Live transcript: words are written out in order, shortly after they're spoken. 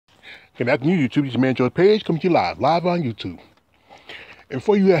Good afternoon, YouTube. This is Man George Page coming to you live on YouTube. And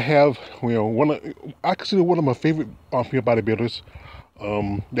for you to have, I consider one of my favorite female bodybuilders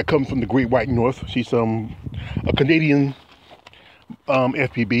that comes from the Great White North. She's a Canadian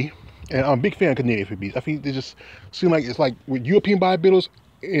FBB, and I'm a big fan of Canadian FBBs. I think they just seem like it's like with European bodybuilders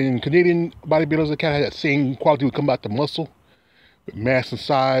and Canadian bodybuilders, they kind of have that same quality would come out the muscle, with mass and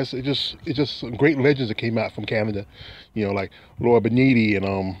size. It's just some great legends that came out from Canada, like Laura Beniti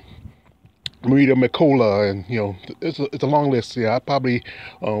and Marita McCullough, and it's a long list. Yeah, I probably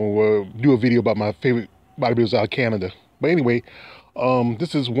will do a video about my favorite bodybuilders out of Canada. But anyway,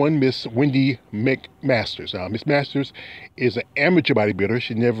 this is one Miss Wendy McMaster. Now, Miss Masters is an amateur bodybuilder.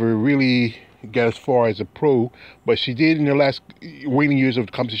 She never really got as far as a pro, but she did in her last waning years of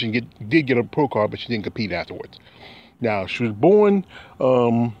the competition did get a pro card, but she didn't compete afterwards. Now, she was born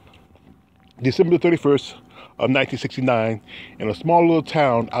December 31st. Of 1969 in a small little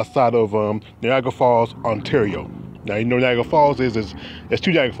town outside of Niagara Falls, Ontario. Now, you know Niagara Falls there's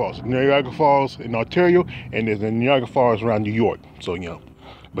two Niagara Falls. Niagara Falls in Ontario, and there's a Niagara Falls around New York. So,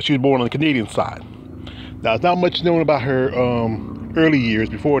 but she was born on the Canadian side. Now, there's not much known about her early years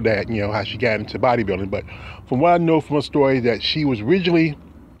before that, how she got into bodybuilding. But from what I know from her story, that she was originally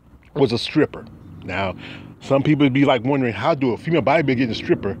a stripper. Now, some people would be like wondering, how do a female bodybuilder get a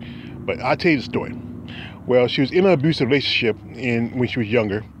stripper? But I'll tell you the story. Well, she was in an abusive relationship when she was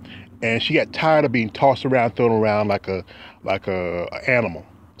younger, and she got tired of being tossed around, thrown around like a animal.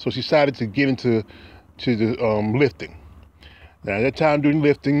 So she decided to get into the lifting. Now, at that time doing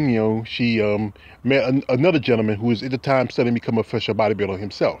lifting, she met another gentleman who was at the time studying to become a professional bodybuilder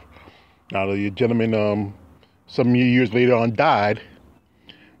himself. Now, the gentleman, some years later on, died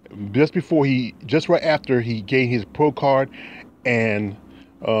just right after he gained his pro card and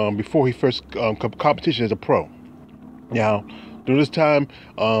before he first competition as a pro. Now, during this time,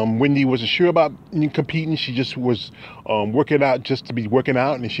 Wendy wasn't sure about competing. She just was working out just to be working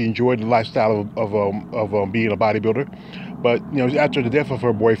out, and she enjoyed the lifestyle of being a bodybuilder. But after the death of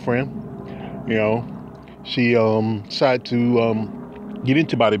her boyfriend, she decided to get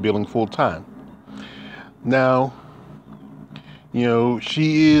into bodybuilding full time. Now,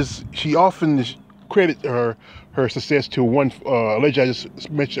 she often credits her success to one legend I just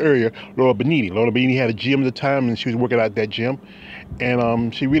mentioned earlier, Laura Beniti. Laura Beniti had a gym at the time, and she was working out at that gym,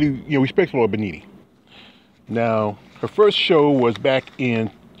 and she really respects Laura Beniti. Now, her first show was back in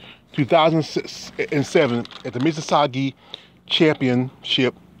 2007 at the Mississauga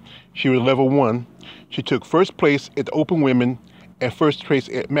Championship. She was level 1. She took first place at the Open Women and first place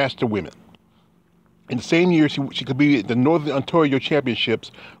at Master Women. In the same year, she competed at the Northern Ontario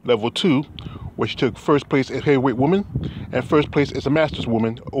Championships, level 2, where she took first place as heavyweight woman and first place as a Masters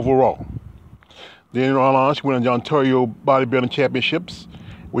woman overall. Then on, she went on the Ontario Bodybuilding Championships,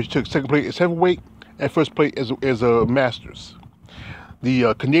 where she took second place as heavyweight and first place as a Masters.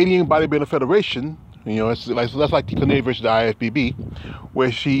 The Canadian Bodybuilding Federation, that's like the Canadian versus the IFBB,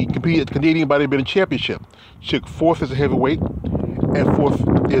 where she competed at the Canadian Bodybuilding Championship. She took fourth as a heavyweight and fourth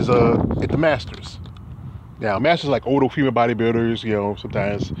as at the Masters. Now, Masters like older female bodybuilders,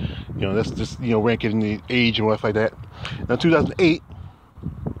 sometimes, that's just, ranking in the age and stuff like that. Now, in 2008,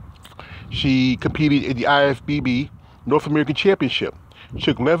 she competed at the IFBB North American Championship. She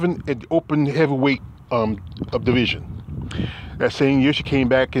took 11 at the open heavyweight division. That same year, she came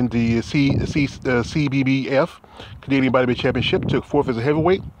back in the CBBF, Canadian Bodybuilding Championship, took fourth as a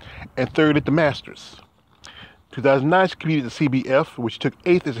heavyweight and third at the Masters. 2009, she competed at the CBF, which took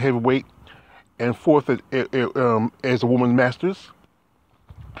eighth as a heavyweight and fourth as a woman Masters.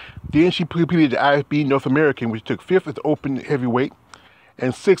 Then she competed at the IFB North American, which took fifth as the open heavyweight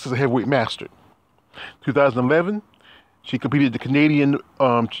and sixth as a heavyweight master. 2011, she competed at the Canadian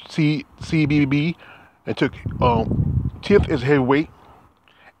CBB and took 10th as a heavyweight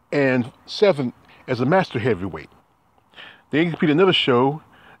and 7th as a master heavyweight. Then she competed another show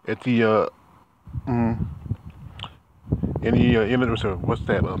at the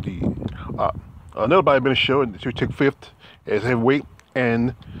another bodybuilding show, and she took fifth as heavyweight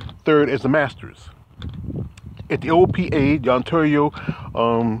and third as the Masters. At the OPA, the Ontario,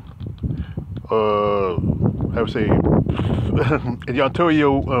 at the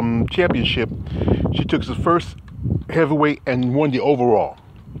Ontario Championship, she took the first heavyweight and won the overall.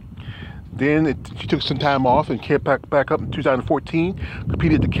 Then she took some time off and came back up in 2014,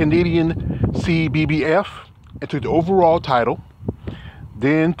 competed at the Canadian CBBF and took the overall title.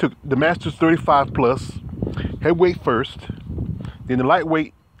 Then took the Masters 35 plus, heavyweight first, then the light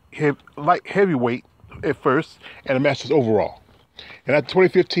heavyweight at first, and the Masters overall. And after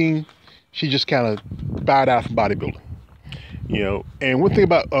 2015, she just kind of bowed out from bodybuilding. And one thing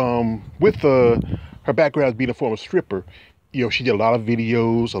about with her background being a former stripper, she did a lot of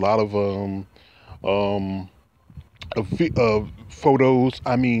videos, a lot um of photos.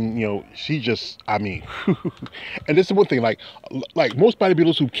 I mean, she just, I mean, and this is one thing, like most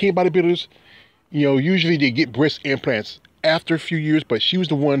bodybuilders who became bodybuilders, usually they get breast implants after a few years, but she was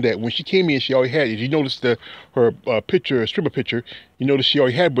the one that when she came in, she already had. If you notice her picture, stripper picture, you notice she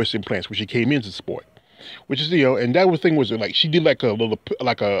already had breast implants when she came into the sport. Which is, and that was the thing was like she did like a little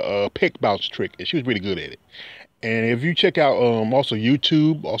like a pec bounce trick, and she was really good at it. And if you check out also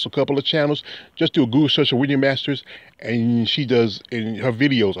YouTube, also a couple of channels, just do a Google search of Wendy McMaster, and she does, and her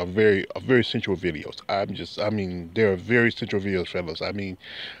videos are very sensual videos. I mean, they're very sensual videos, fellas. I mean,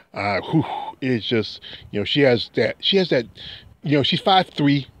 it's just, she has that, she's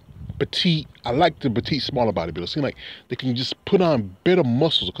 5'3", petite. I like the petite, smaller bodybuilders. Seem like they can just put on better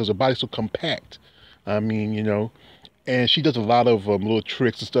muscles because her body's so compact. I mean, and she does a lot of little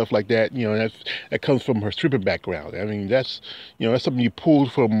tricks and stuff like that. That comes from her stripping background. I mean, that's something you pull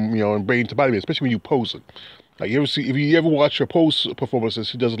from and bring to bodybuilding, especially when you posing. Like if you ever watch her pose performances,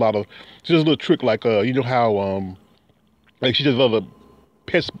 she does a little trick like how like she does a lot of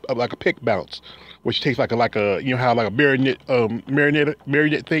like a pick bounce, where she takes like a how like a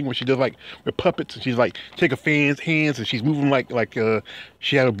marionette thing where she does like with puppets, and she's like take her hands and she's moving like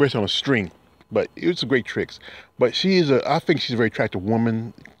she had her breast on a string. But it's a great tricks. But I think she's a very attractive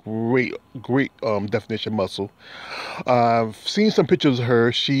woman. Great definition muscle. I've seen some pictures of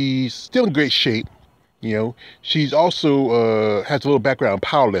her. She's still in great shape. She's also has a little background in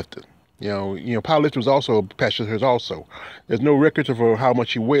powerlifting. Powerlifting was also a passion of hers also. There's no records of her how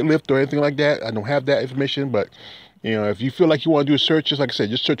much she lift or anything like that. I don't have that information, but if you feel like you want to do a search, just like I said,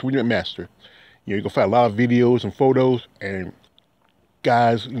 just search Wendy McMaster. You can find a lot of videos and photos, and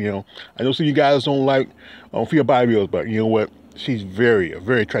guys, I know some of you guys don't like female bodybuilders, but you know what? She's a very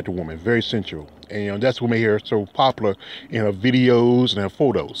attractive woman, very sensual, and that's what made her so popular in her videos and her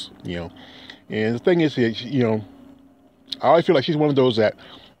photos. And the thing is, I always feel like she's one of those that,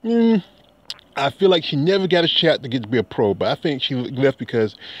 I feel like she never got a shot to get to be a pro, but I think she left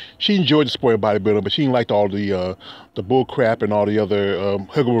because she enjoyed the sport of bodybuilding, but she didn't like all the bull crap and all the other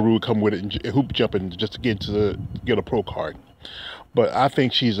huggaroo come with it, and hoop jumping just to get a pro card. But I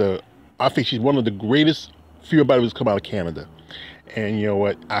think she's one of the greatest female bodybuilders to come out of Canada. And you know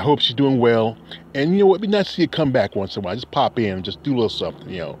what? I hope she's doing well. And you know what? It'd be nice to see her come back once in a while. Just pop in and just do a little something,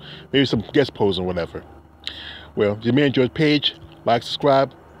 maybe some guest posing or whatever. Well, if you enjoyed the page, like,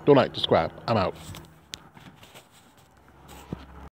 subscribe. Don't like, subscribe. I'm out.